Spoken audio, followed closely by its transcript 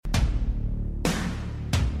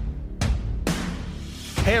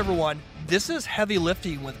Hey everyone, this is Heavy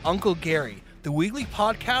Lifting with Uncle Gary, the weekly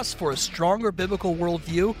podcast for a stronger biblical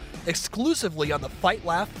worldview, exclusively on the Fight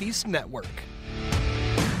Laugh Feast Network.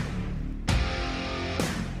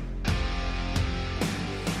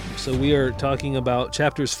 So we are talking about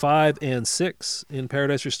chapters 5 and 6 in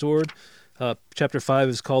Paradise Restored. Chapter 5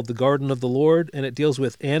 is called The Garden of the Lord, and it deals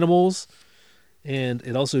with animals, and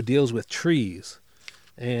it also deals with trees.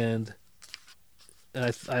 And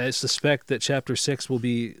I suspect that chapter 6 will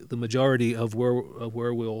be the majority of where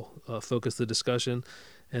we'll focus the discussion,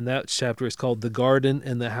 and that chapter is called The Garden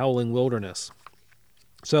and the Howling Wilderness.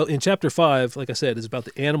 So in chapter 5, like I said, is about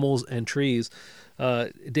the animals and trees.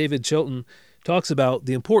 David Chilton talks about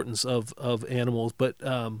the importance of animals, but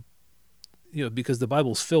because the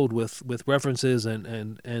Bible's filled with references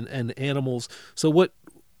and animals. So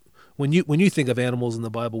when you think of animals in the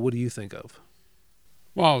Bible, what do you think of?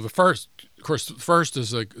 Well, the first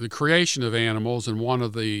is the creation of animals, and one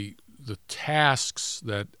of the tasks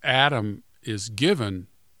that Adam is given,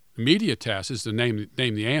 immediate task, is to name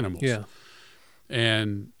the animals. Yeah.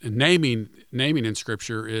 And naming in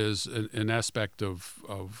Scripture is an aspect of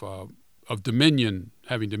dominion,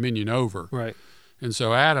 having dominion over. Right. And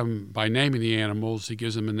so Adam, by naming the animals, he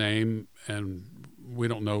gives them a name, and we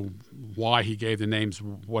don't know why he gave the names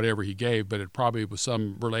whatever he gave, but it probably was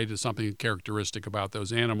related to something characteristic about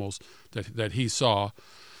those animals that he saw.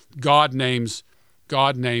 God names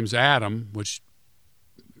Adam, which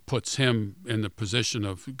puts him in the position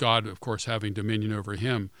of God, of course, having dominion over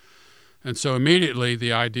him. And so immediately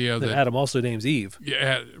the idea that Adam also names Eve.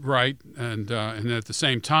 Yeah, right. And at the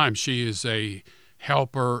same time, she is a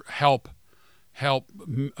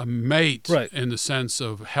a mate, right, in the sense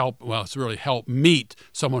of help. Well, it's really help meet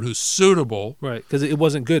someone who's suitable, right? Because it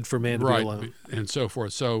wasn't good for man to be alone, and so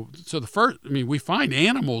forth. So the first, we find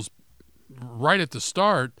animals right at the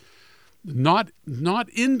start, not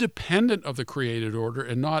independent of the created order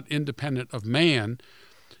and not independent of man,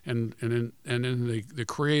 and in the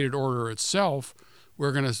created order itself,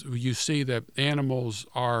 you see that animals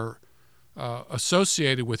are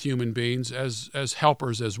associated with human beings as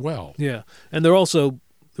helpers as well. Yeah, and they're also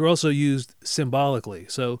used symbolically.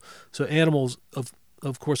 So animals,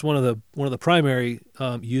 of course, one of the primary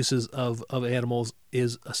uses of animals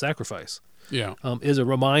is a sacrifice. Yeah, is a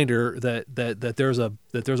reminder that there's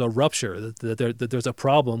a rupture, that there's a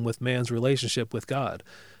problem with man's relationship with God,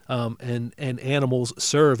 and animals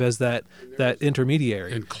serve as that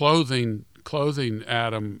intermediary. And clothing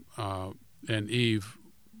Adam and Eve.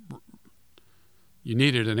 You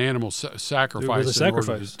needed an animal sacrifice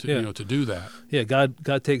in order to do that. Yeah,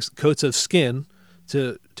 God takes coats of skin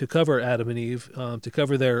to cover Adam and Eve, to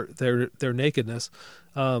cover their nakedness.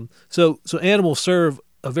 So animals serve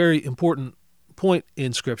a very important point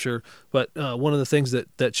in Scripture. But one of the things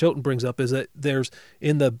that Chilton brings up is that there's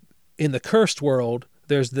in the cursed world,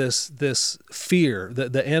 there's this fear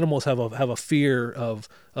that the animals have a fear of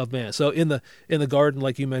man. So in the garden,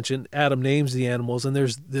 like you mentioned, Adam names the animals, and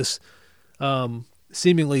there's this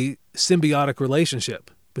seemingly symbiotic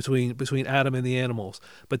relationship between Adam and the animals.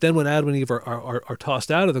 But then when Adam and Eve are tossed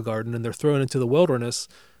out of the garden and they're thrown into the wilderness,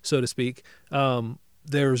 so to speak,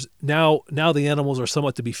 there's now the animals are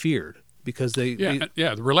somewhat to be feared because the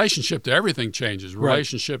relationship to everything changes. Right.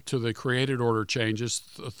 Relationship to the created order changes.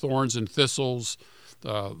 Thorns and thistles.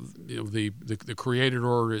 The created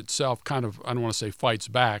order itself kind of, I don't want to say fights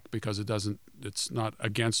back, because it doesn't. It's not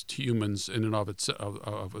against humans in and of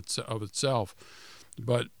itself.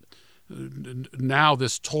 But now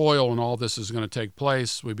this toil and all this is going to take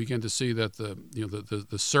place. We begin to see that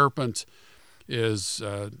the serpent is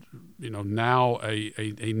now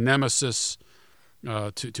a nemesis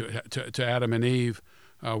to Adam and Eve.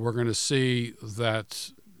 We're going to see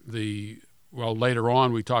that later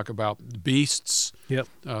on we talk about beasts. Yep.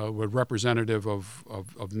 Were representative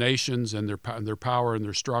of nations and their power and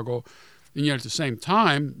their struggle. And yet at the same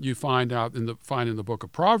time, you find in the book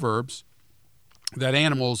of Proverbs that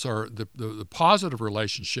animals are the positive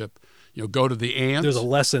relationship. Go to the ants. There's a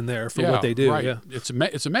lesson there for what they do. Right. Yeah.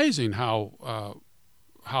 It's amazing how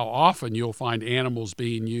often you'll find animals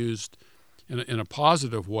being used in a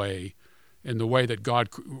positive way, in the way that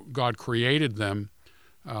God created them,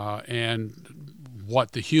 and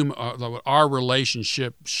what what our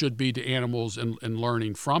relationship should be to animals and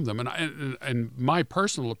learning from them. And my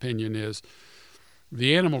personal opinion is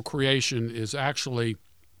the animal creation is actually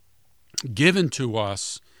given to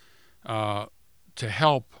us to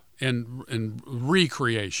help in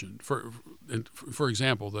recreation. For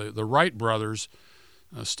example, the Wright brothers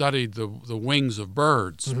studied the wings of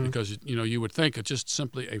birds, mm-hmm. because you would think it's just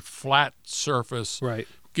simply a flat surface, right,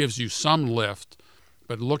 gives you some lift,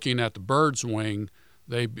 but looking at the bird's wing,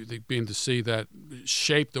 they being to see that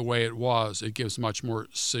shaped the way it was, it gives much more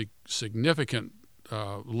significant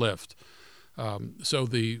lift. So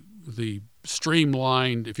the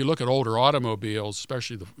streamlined, if you look at older automobiles,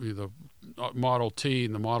 especially the Model T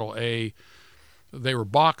and the Model A, they were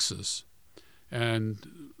boxes.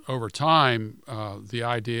 And over time, the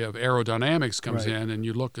idea of aerodynamics comes in, and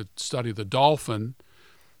you study the dolphin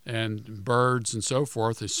and birds and so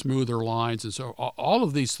forth, the smoother lines. And so all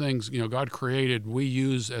of these things, God created, we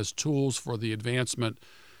use as tools for the advancement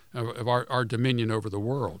of our dominion over the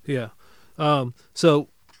world. Yeah. So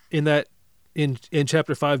in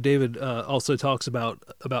chapter 5, David also talks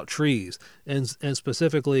about trees, and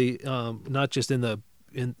specifically not just in the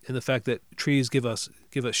fact that trees give us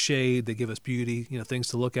shade, they give us beauty, things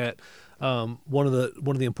to look at. One of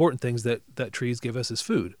the important things that trees give us is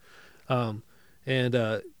food.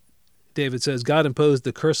 And David says God imposed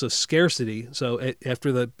the curse of scarcity. So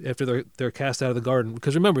after they're cast out of the garden,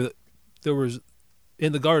 because remember that there was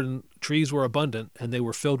in the garden trees were abundant and they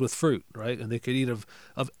were filled with fruit, right? And they could eat of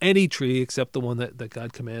any tree except the one that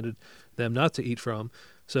God commanded them not to eat from.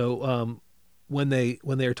 So when they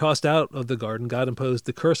are tossed out of the garden, God imposed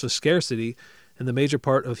the curse of scarcity, and the major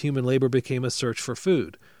part of human labor became a search for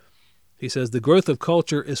food. He says the growth of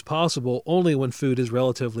culture is possible only when food is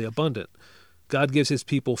relatively abundant. God gives his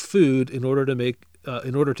people food in order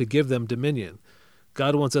to give them dominion.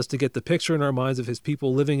 God wants us to get the picture in our minds of his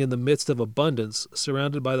people living in the midst of abundance,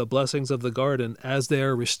 surrounded by the blessings of the garden as they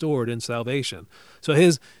are restored in salvation. So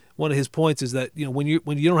one of his points is that when you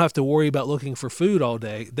don't have to worry about looking for food all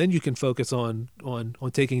day, then you can focus on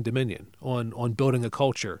taking dominion, on building a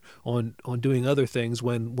culture, on doing other things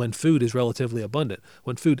when food is relatively abundant.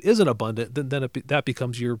 When food isn't abundant, then that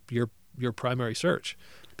becomes your primary search.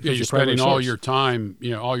 Yeah, you're spending all your time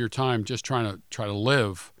just trying to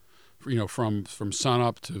live, from sun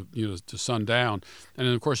up to to sundown. And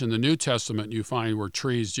then of course in the New Testament you find where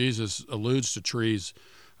Jesus alludes to trees.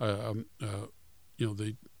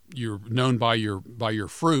 You're known by your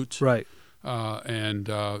fruit, right? And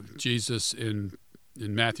Jesus in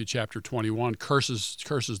Matthew chapter 21 curses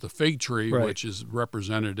the fig tree, right, which is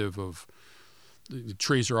representative of. The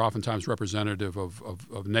trees are oftentimes representative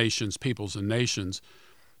of nations, peoples, and nations.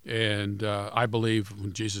 And I believe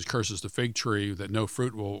when Jesus curses the fig tree, that no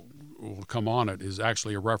fruit will come on it is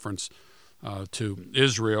actually a reference to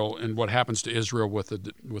Israel and what happens to Israel with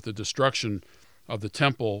the destruction of the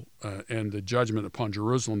temple and the judgment upon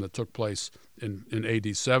Jerusalem that took place in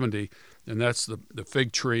AD 70, and that's the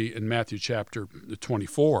fig tree in Matthew chapter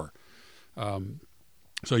 24.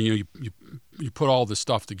 So you put all this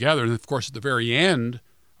stuff together, and of course at the very end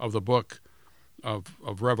of the book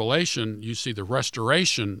of Revelation, you see the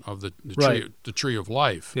restoration of the tree of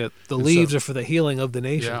life. Yeah, the leaves are for the healing of the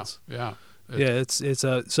nations. Yeah. It's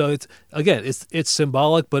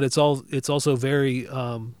symbolic, but it's also very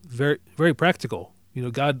very practical.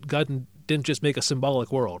 God didn't just make a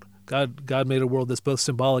symbolic world. God made a world that's both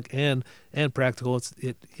symbolic and practical.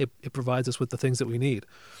 It provides us with the things that we need.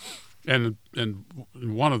 And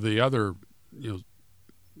one of the other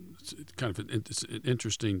kind of an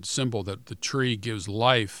interesting symbol that the tree gives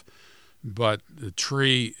life, but the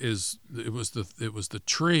tree it was the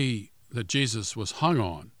tree that Jesus was hung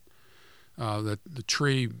on. That the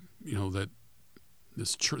tree, that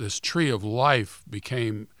this tree of life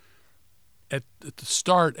became at the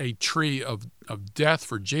start a tree of death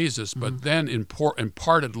for Jesus, but then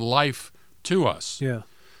imparted life to us. Yeah.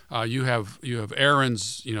 You have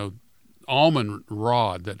Aaron's almond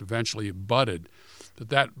rod that eventually budded.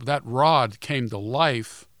 That rod came to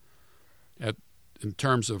life in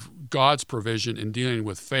terms of God's provision in dealing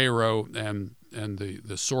with Pharaoh and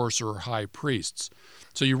the sorcerer high priests.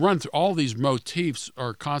 So you run through all these motifs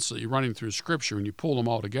are constantly running through Scripture, and you pull them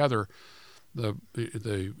all together.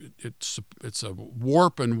 It's a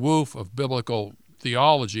warp and woof of biblical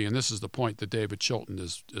theology, and this is the point that David Chilton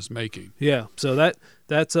is making. Yeah. So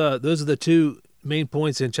that's those are the two main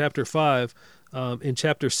points in chapter 5. In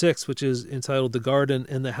chapter 6, which is entitled "The Garden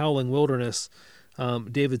and the Howling Wilderness,"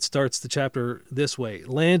 David starts the chapter this way: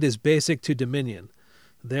 "Land is basic to dominion.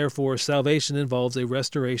 Therefore, salvation involves a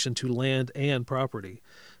restoration to land and property.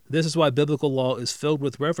 This is why biblical law is filled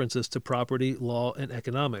with references to property, law, and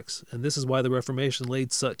economics, and this is why the Reformation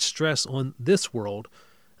laid such stress on this world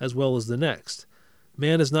as well as the next.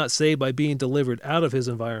 Man is not saved by being delivered out of his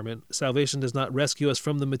environment. Salvation does not rescue us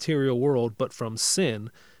from the material world, but from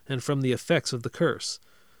sin and from the effects of the curse.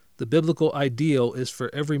 The biblical ideal is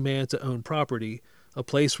for every man to own property, a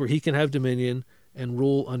place where he can have dominion and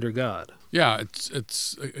rule under God." Yeah,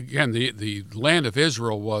 it's again the land of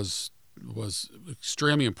Israel was was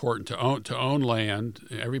extremely important to own land.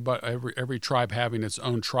 Every tribe having its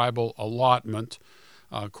own tribal allotment.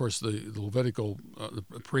 Of course, the Levitical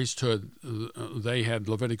the priesthood, they had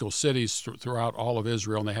Levitical cities throughout all of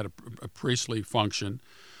Israel, and they had a priestly function.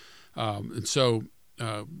 And so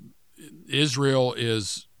Israel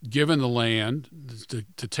is given the land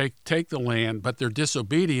to take the land, but their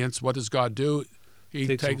disobedience, what does God do?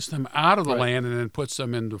 He takes them out of the land and then puts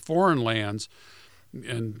them into foreign lands,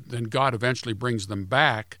 and then God eventually brings them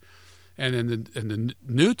back. And in the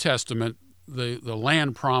New Testament, the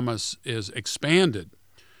land promise is expanded,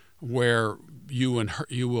 where you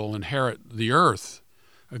will inherit the earth,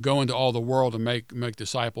 go into all the world and make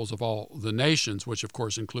disciples of all the nations, which of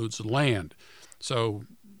course includes the land. So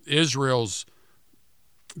Israel's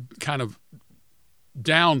kind of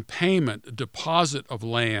down payment, deposit of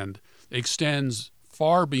land extends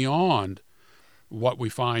far beyond what we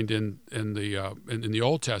find in the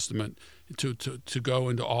Old Testament to go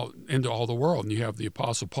into all the world. And you have the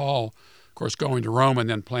Apostle Paul, of course, going to Rome and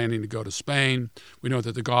then planning to go to Spain. We know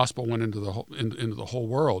that the gospel went into the whole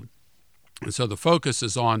world, and so the focus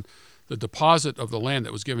is on the deposit of the land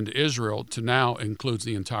that was given to Israel to now includes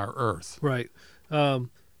the entire earth. Right.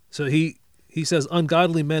 So he says,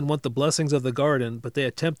 ungodly men want the blessings of the garden, but they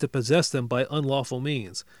attempt to possess them by unlawful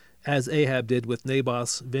means, as Ahab did with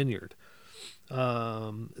Naboth's vineyard.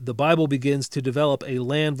 The Bible begins to develop a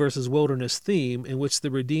land versus wilderness theme in which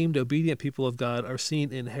the redeemed, obedient people of God are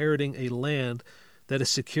seen inheriting a land that is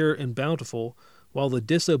secure and bountiful, while the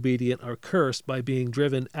disobedient are cursed by being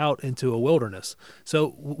driven out into a wilderness.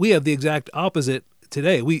 So we have the exact opposite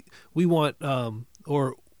today. We want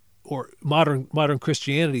or modern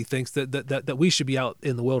Christianity thinks that we should be out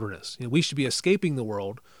in the wilderness. We should be escaping the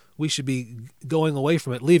world. We should be going away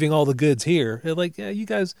from it, leaving all the goods here. They're like, yeah, you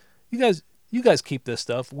guys keep this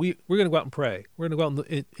stuff. We're going to go out and pray. We're going to go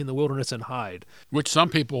out in the wilderness and hide. Which some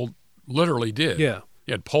people literally did. Yeah.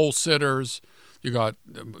 You had pole sitters. You got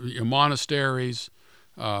monasteries,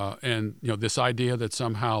 and this idea that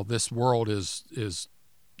somehow this world is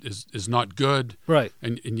not good. Right.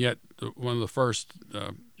 And yet one of the first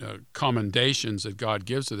commendations that God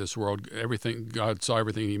gives to this world, God saw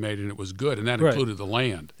everything He made and it was good, and that included the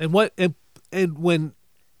land. And when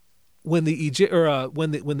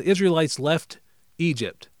the Israelites left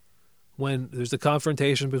Egypt, when there's the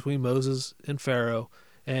confrontation between Moses and Pharaoh,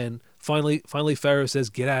 and finally Pharaoh says,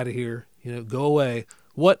 "Get out of here, go away."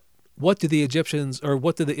 What did the Egyptians or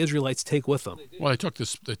what did the Israelites take with them? Well, they took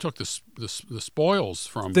the spoils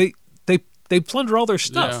from. They plunder all their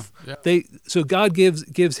stuff. Yeah. So God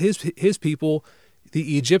gives his people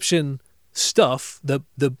the Egyptian stuff, the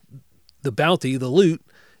bounty, the loot,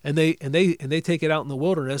 and they take it out in the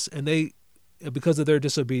wilderness, and they, because of their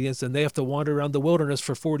disobedience, and they have to wander around the wilderness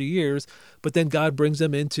for 40 years. But then God brings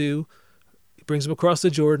them across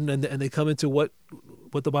the Jordan, and they come into what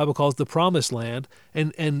the Bible calls the Promised Land.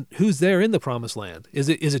 And who's there in the Promised Land? Is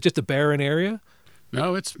it just a barren area?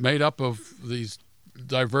 No, it's made up of these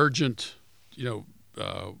divergent,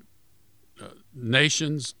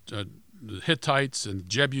 nations, the Hittites and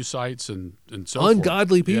Jebusites and so forth.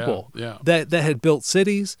 Ungodly people. Yeah. That had built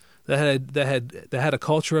cities, that had a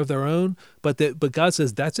culture of their own, but God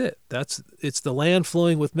says that's it. It's the land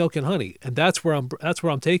flowing with milk and honey, and that's where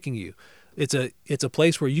I'm taking you. It's a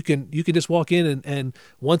place where you can just walk in, and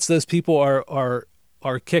once those people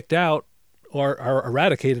are kicked out or are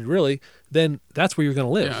eradicated, really, then that's where you're going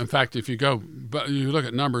to live. Yeah. In fact, if you look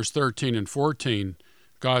at Numbers 13 and 14,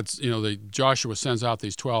 Joshua sends out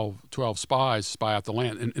these 12 spies to spy out the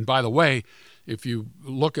land. And by the way, if you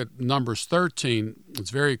look at Numbers 13, it's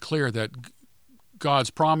very clear that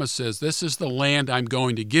God's promise says, "This is the land I'm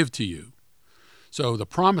going to give to you." So the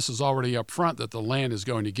promise is already up front that the land is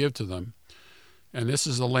going to give to them. And this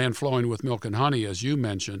is the land flowing with milk and honey, as you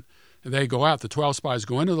mentioned. And they go out, the 12 spies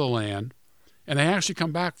go into the land, and they actually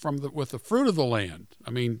come back with the fruit of the land.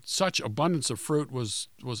 I mean, such abundance of fruit was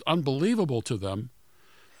unbelievable to them.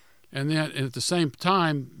 And then at the same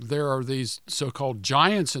time, there are these so-called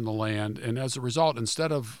giants in the land, and as a result,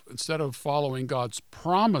 instead of following God's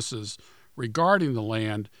promises regarding the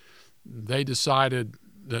land, they decided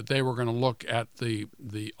that they were going to look at the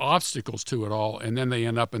obstacles to it all, and then they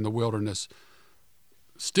end up in the wilderness,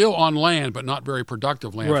 still on land, but not very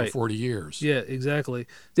productive land for 40 years. Yeah, exactly.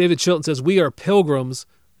 David Chilton says, "We are pilgrims,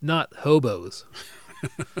 not hobos."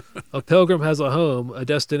 A pilgrim has a home, a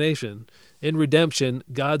destination. In redemption,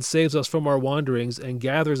 God saves us from our wanderings and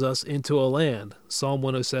gathers us into a land. Psalm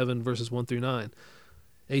 107, verses 1 through 9.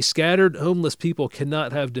 A scattered, homeless people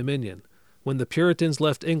cannot have dominion. When the Puritans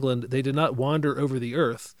left England, they did not wander over the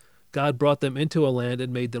earth. God brought them into a land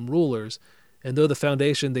and made them rulers. And though the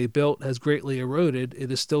foundation they built has greatly eroded,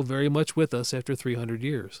 it is still very much with us after 300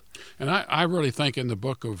 years. And I really think in the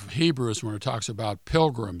book of Hebrews, when it talks about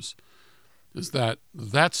pilgrims, is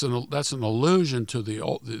that's an allusion to the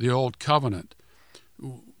old covenant.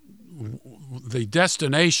 The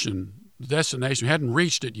destination, we hadn't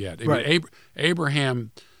reached it yet. Right. I mean,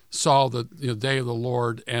 Abraham saw the day of the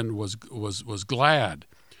Lord and was glad.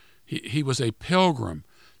 He was a pilgrim.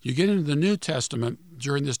 You get into the New Testament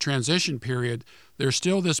during this transition period, there's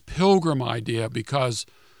still this pilgrim idea because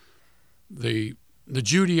the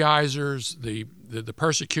Judaizers, the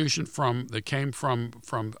persecution that came from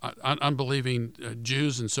unbelieving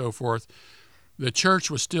Jews and so forth, the church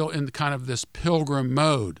was still in kind of this pilgrim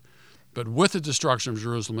mode. But with the destruction of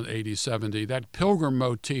Jerusalem in AD 70, that pilgrim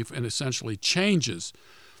motif essentially changes.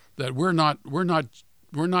 That we're not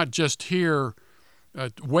just here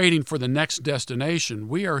waiting for the next destination.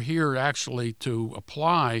 We are here actually to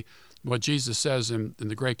apply what Jesus says in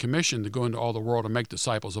the Great Commission, to go into all the world and make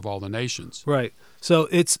disciples of all the nations. Right. So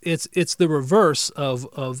it's the reverse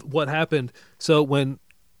of what happened. So when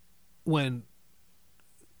the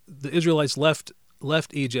Israelites left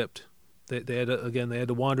Egypt, they had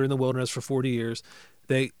to wander in the wilderness for 40 years.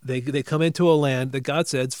 They come into a land that God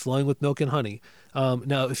said is flowing with milk and honey.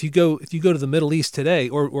 Now, if you go to the Middle East today,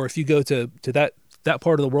 or if you go to that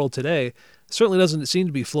part of the world today, it certainly doesn't seem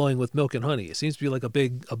to be flowing with milk and honey. It seems to be like a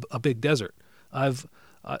big desert.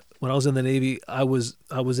 When I was in the Navy, I was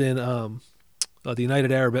in the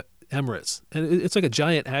United Arab Emirates, and it's like a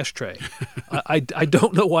giant ashtray. I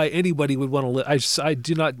don't know why anybody would want to live. I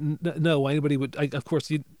do not know why anybody would. Of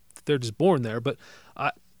course, they're just born there, but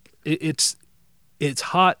it's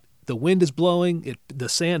hot. The wind is blowing. The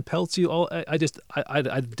sand pelts you. I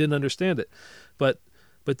didn't understand it, but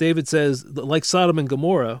David says, like Sodom and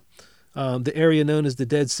Gomorrah, the area known as the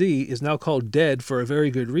Dead Sea is now called dead for a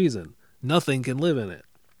very good reason. Nothing can live in it.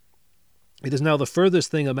 It is now the furthest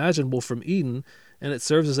thing imaginable from Eden, and it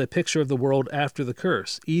serves as a picture of the world after the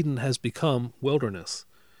curse. Eden has become wilderness.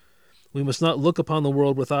 We must not look upon the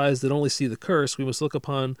world with eyes that only see the curse. We must look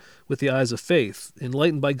upon with the eyes of faith,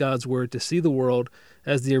 enlightened by God's word, to see the world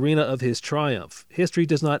as the arena of his triumph. History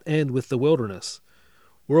does not end with the wilderness.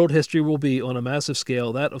 World history will be, on a massive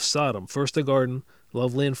scale, that of Sodom, first a garden,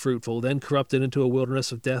 lovely and fruitful, then corrupted into a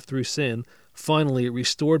wilderness of death through sin, finally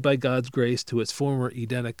restored by God's grace to its former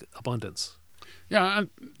Edenic abundance. Yeah, and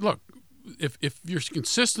look, if you're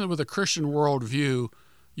consistent with a Christian worldview,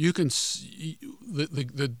 you can see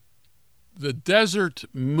the desert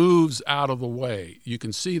moves out of the way. You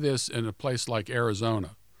can see this in a place like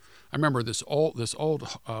Arizona. I remember this old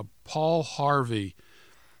Paul Harvey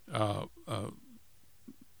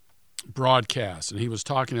broadcast, and he was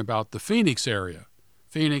talking about the Phoenix area,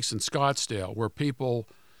 Phoenix and Scottsdale, where people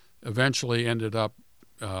eventually ended up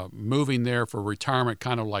moving there for retirement,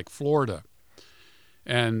 kind of like Florida.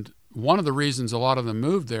 And one of the reasons a lot of them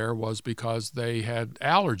moved there was because they had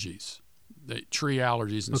allergies, tree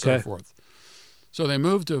allergies and so forth. So they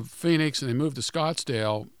moved to Phoenix and they moved to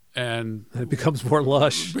Scottsdale, and it becomes more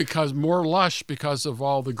lush. Because of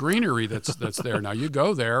all the greenery that's there. Now you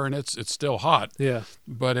go there and it's still hot. Yeah.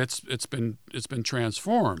 But it's been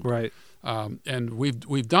transformed. Right. And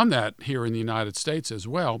we've done that here in the United States as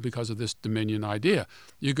well because of this dominion idea.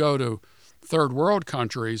 You go to third world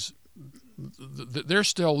countries, they're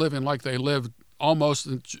still living like they lived almost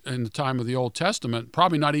in the time of the Old Testament,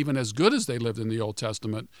 probably not even as good as they lived in the Old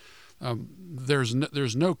Testament.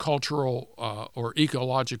 There's no cultural or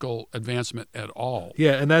ecological advancement at all.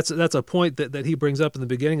 Yeah, and that's a point that he brings up in the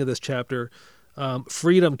beginning of this chapter.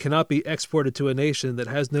 Freedom cannot be exported to a nation that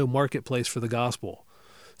has no marketplace for the gospel.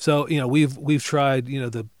 So we've tried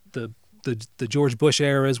the George Bush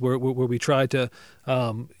eras where we tried to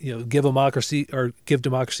give democracy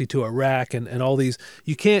to Iraq and all these.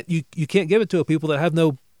 You can't give it to people that have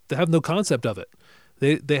no concept of it.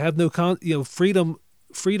 They have no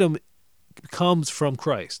freedom comes from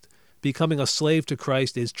Christ. Becoming a slave to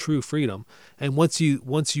Christ is true freedom. And once you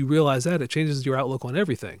realize that, it changes your outlook on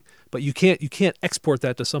everything. But you can't export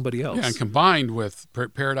that to somebody else. Yeah, and combined with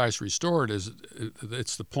Paradise Restored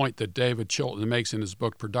it's the point that David Chilton makes in his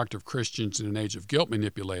book Productive Christians in an Age of Guilt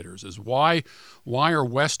Manipulators, is why are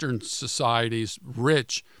Western societies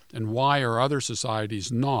rich and why are other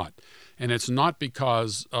societies not? And it's not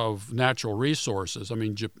because of natural resources. I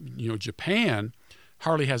mean, Japan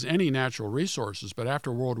hardly has any natural resources, but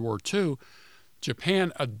after World War II,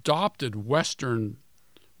 Japan adopted Western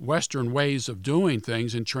ways of doing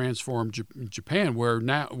things and transformed Japan, where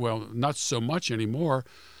now, well, not so much anymore,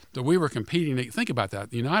 that we were competing. Think about that.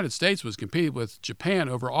 The United States was competing with Japan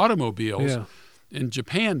over automobiles, and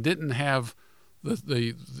Japan didn't have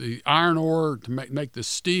the iron ore to make the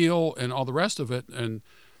steel and all the rest of it. And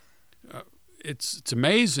it's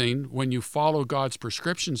amazing when you follow God's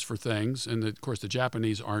prescriptions for things. And of course, the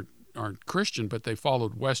Japanese aren't Christian, but they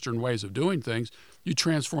followed Western ways of doing things. You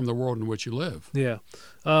transform the world in which you live. Yeah.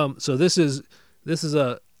 So this is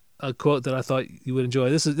a quote that I thought you would enjoy.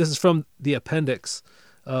 This is from the appendix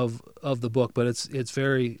of the book, but it's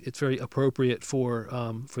very appropriate for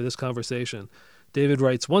this conversation. David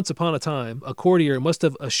writes, "Once upon a time, a courtier must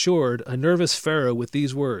have assured a nervous pharaoh with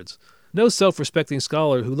these words: 'No self-respecting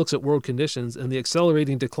scholar who looks at world conditions and the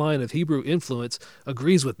accelerating decline of Hebrew influence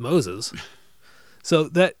agrees with Moses.'"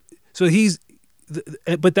 But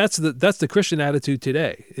that's the Christian attitude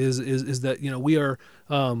today. Is that we are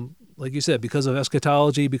like you said, because of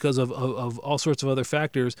eschatology, because of all sorts of other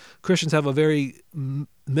factors, Christians have a very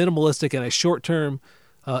minimalistic and a short-term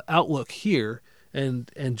outlook here,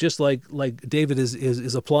 and just like David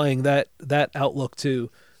is applying that outlook to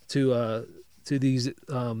these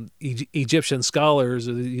Egyptian scholars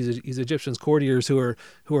or these Egyptian courtiers who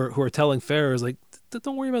are telling pharaohs, like,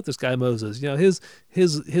 don't worry about this guy Moses.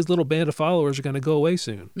 His little band of followers are going to go away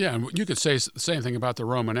soon. Yeah, and you could say the same thing about the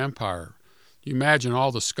Roman Empire. You imagine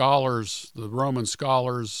all the scholars, the Roman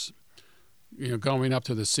scholars, going up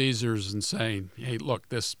to the Caesars and saying, "Hey, look,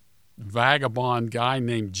 this vagabond guy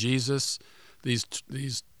named Jesus, these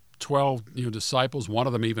 12 disciples, one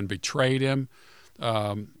of them even betrayed him.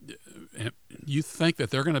 You think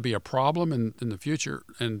that they're going to be a problem in the future?"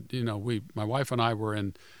 And my wife and I were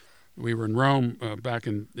in Rome back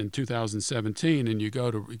in 2017, and you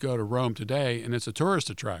go to Rome today, and it's a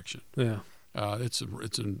tourist attraction. Yeah, it's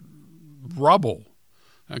in rubble,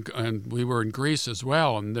 and we were in Greece as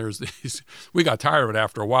well. And there's these. We got tired of it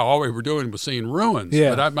after a while. All we were doing was seeing ruins.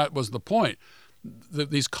 Yeah. But that was the point.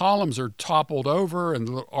 These columns are toppled over, and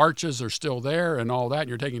the arches are still there, and all that. And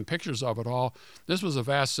you're taking pictures of it all. This was a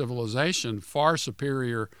vast civilization, far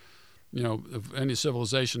superior, of any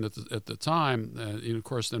civilization at the time. Of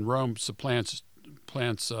course, then Rome supplants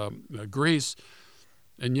Greece,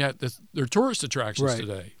 and yet they're tourist attractions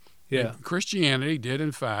today. Yeah, and Christianity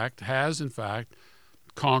has in fact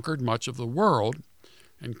conquered much of the world,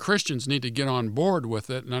 and Christians need to get on board with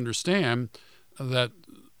it and understand that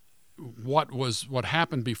what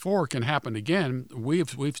happened before can happen again.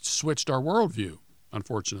 We've switched our worldview,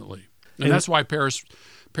 unfortunately, and that's why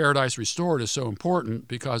Paradise Restored is so important,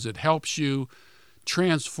 because it helps you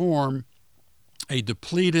transform a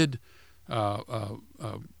depleted,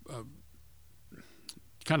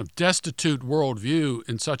 kind of destitute worldview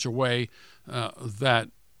in such a way that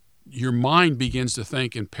your mind begins to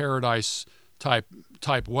think in paradise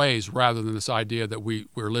type ways, rather than this idea that we're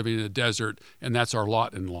living in a desert and that's our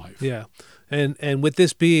lot in life. Yeah, and with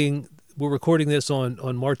this being, we're recording this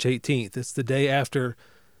on March 18th. It's the day after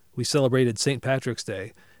we celebrated St. Patrick's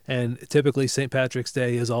Day, and typically St. Patrick's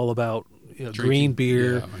Day is all about green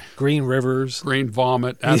beer, green rivers, green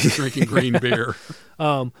vomit after drinking green beer.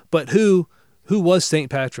 But who was St.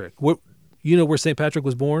 Patrick? Where St. Patrick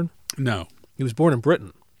was born? No, he was born in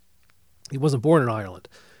Britain. He wasn't born in Ireland.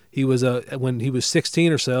 He was when he was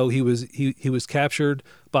 16 or so, he was captured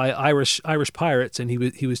by Irish pirates, and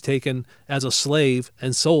he was taken as a slave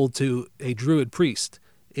and sold to a Druid priest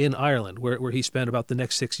in Ireland, where he spent about the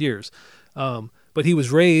next 6 years. But he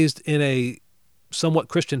was raised in a somewhat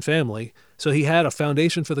Christian family, so he had a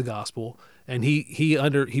foundation for the gospel, and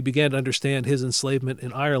he began to understand his enslavement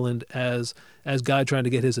in Ireland as God trying to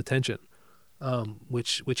get his attention,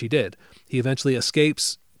 which he did. He eventually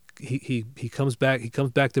escapes. He comes back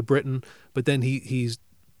to Britain, but then he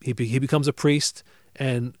becomes a priest,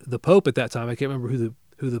 and the Pope at that time, I can't remember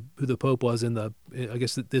who the Pope was I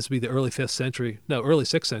guess this would be the early 6th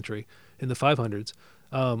century, in the 500s.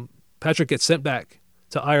 Patrick gets sent back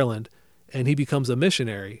to Ireland, and he becomes a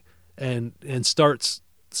missionary and starts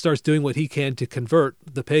doing what he can to convert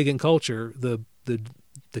the pagan culture, the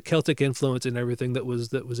Celtic influence and everything that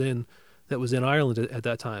was in Ireland at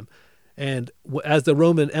that time. And as the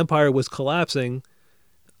Roman Empire was collapsing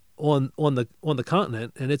on the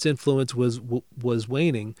continent, and its influence was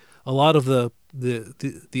waning, a lot of the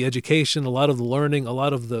education, a lot of the learning, a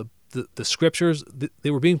lot of the scriptures, they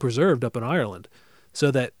were being preserved up in Ireland,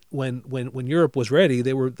 so that when Europe was ready,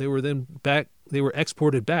 they were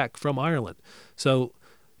exported back from Ireland. So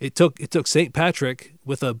it took St. Patrick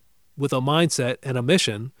with a mindset and a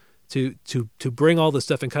mission to bring all this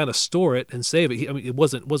stuff and kind of store it and save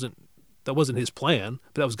it. That wasn't his plan,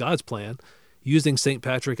 but that was God's plan, using St.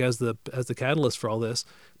 Patrick as the catalyst for all this,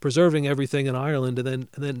 preserving everything in Ireland and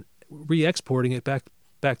then re-exporting it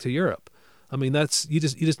back to Europe. I mean, you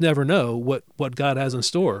just never know what God has in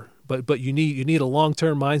store. But you need a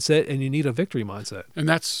long-term mindset, and you need a victory mindset. And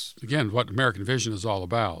that's, again, what American Vision is all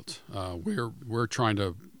about. We're trying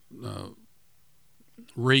to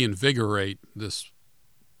reinvigorate this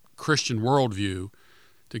Christian worldview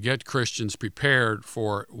to get Christians prepared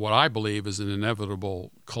for what I believe is an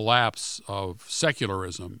inevitable collapse of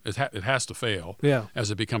secularism. It has to fail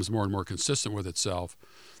as it becomes more and more consistent with itself.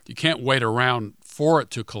 You can't wait around for it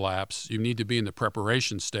to collapse. You need to be in the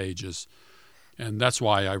preparation stages. And that's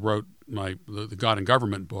why I wrote the God and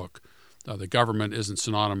Government book. The government isn't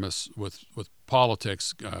synonymous with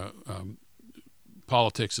politics.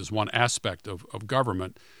 Politics is one aspect of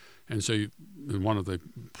government. And so in one of the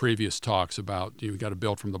previous talks about you've got to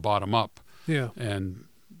build from the bottom up. Yeah. And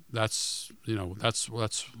that's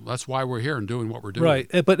why we're here and doing what we're doing.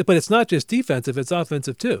 Right. But it's not just defensive, it's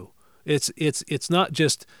offensive too. It's not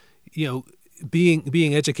just,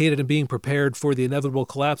 being educated and being prepared for the inevitable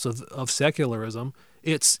collapse of secularism.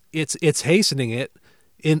 It's hastening it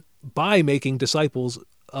by making disciples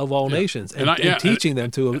of all nations and teaching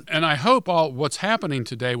them to. And I hope what's happening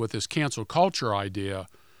today with this cancel culture idea,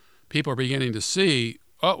 people are beginning to see,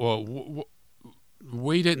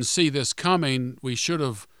 we didn't see this coming. We should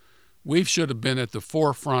have been at the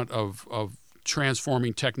forefront of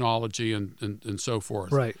transforming technology and so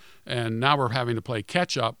forth. Right. And now we're having to play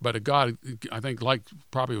catch up. But a God, I think, like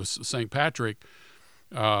probably with St. Patrick,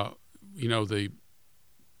 the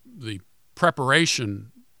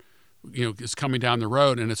preparation, is coming down the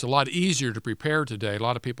road, and it's a lot easier to prepare today. A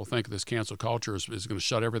lot of people think this cancel culture is going to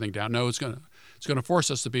shut everything down. No, it's going to force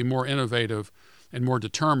us to be more innovative and more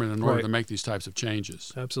determined in order to make these types of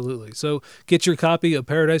changes. Absolutely. So get your copy of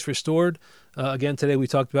Paradise Restored. Again, today we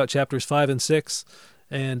talked about chapters 5 and 6,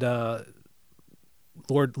 and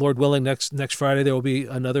Lord willing, next Friday there will be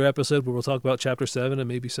another episode where we'll talk about chapter 7 and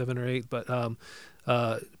maybe 7 or 8. But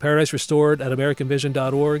Paradise Restored at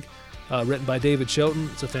AmericanVision.org. Written by David Shelton.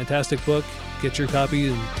 It's a fantastic book. Get your copy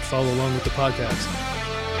and follow along with the podcast.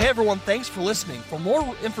 Hey everyone, thanks for listening. For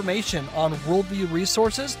more information on Worldview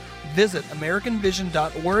resources, visit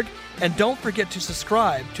AmericanVision.org, and don't forget to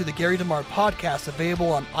subscribe to the Gary DeMar podcast,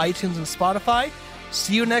 available on iTunes and Spotify.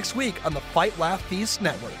 See you next week on the Fight, Laugh, Feast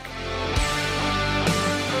Network.